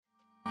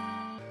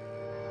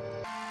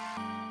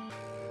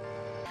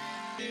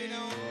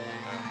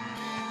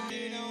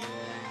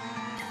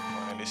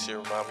shit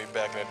remind me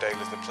back in the day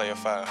listening to Player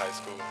 5 in high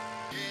school.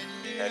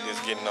 Had this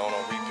getting on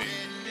repeat.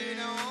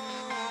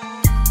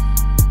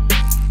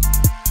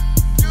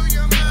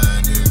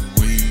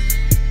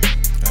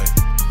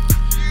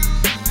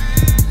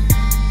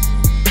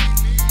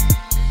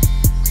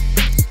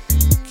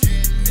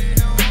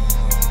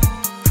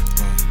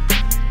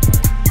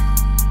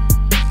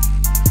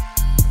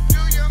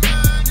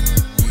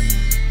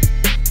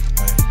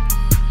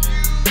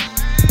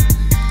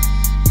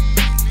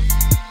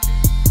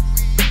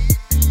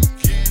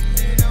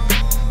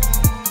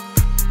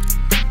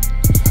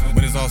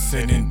 All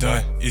said and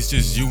done, it's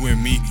just you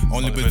and me,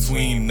 only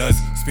between us.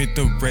 Spent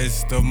the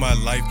rest of my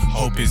life,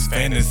 hope is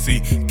fantasy.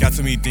 Got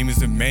too many demons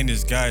to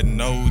manage, got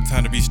no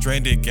time to be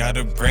stranded.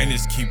 Gotta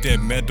brandish, keep that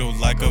metal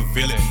like a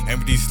villain. Aim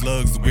with these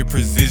slugs with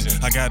precision.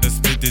 I got a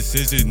split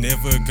decision,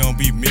 never gonna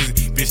be missing.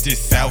 Bitch, this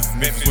South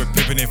Memphis, we're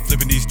pimping and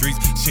flipping these streets.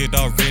 Shit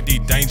already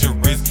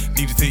dangerous.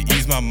 Needed to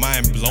ease my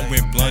mind,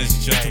 blowing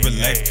blunts just to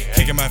relax.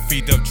 Kicking my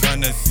feet up,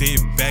 trying to sit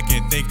back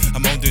and think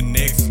I'm on the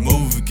next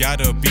move.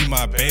 Gotta be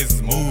my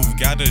best move,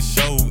 gotta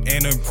show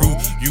and improve.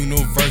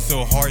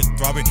 Universal heart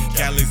throbbing,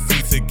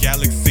 galaxy to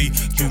galaxy.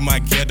 Through my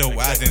ghetto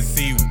eyes and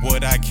see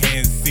what I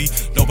can see.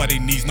 Nobody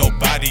needs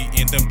nobody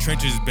in them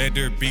trenches,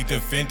 better be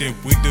defended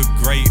with the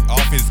great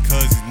office,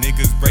 cause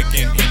niggas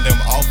breaking in them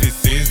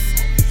offices.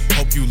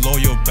 Hope you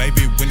loyal,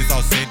 baby, when it's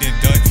all said and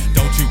done.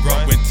 Don't you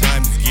run when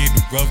times get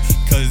rough,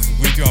 cause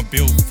we are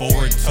built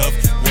for it tough.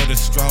 What a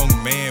strong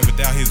man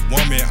without his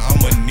woman.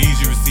 I'ma need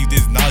you to see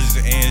this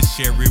knowledge and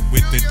share it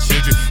with the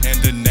children and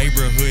the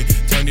neighborhood.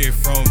 Turn it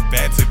from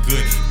bad to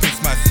good. Fix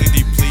my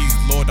city, please,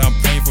 Lord, I'm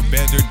praying for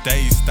better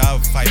days.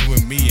 Stop fighting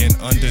with me and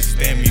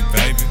understand me,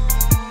 baby.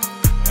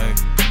 Hey.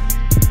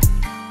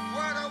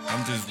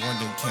 I'm just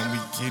wondering, can we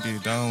get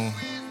it on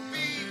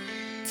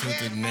to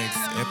the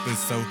next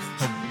episode?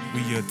 Hope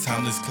we a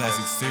timeless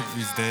classic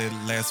series that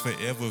lasts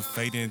forever,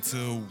 fade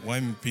into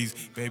one piece.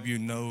 Baby, you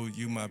know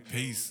you my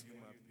peace.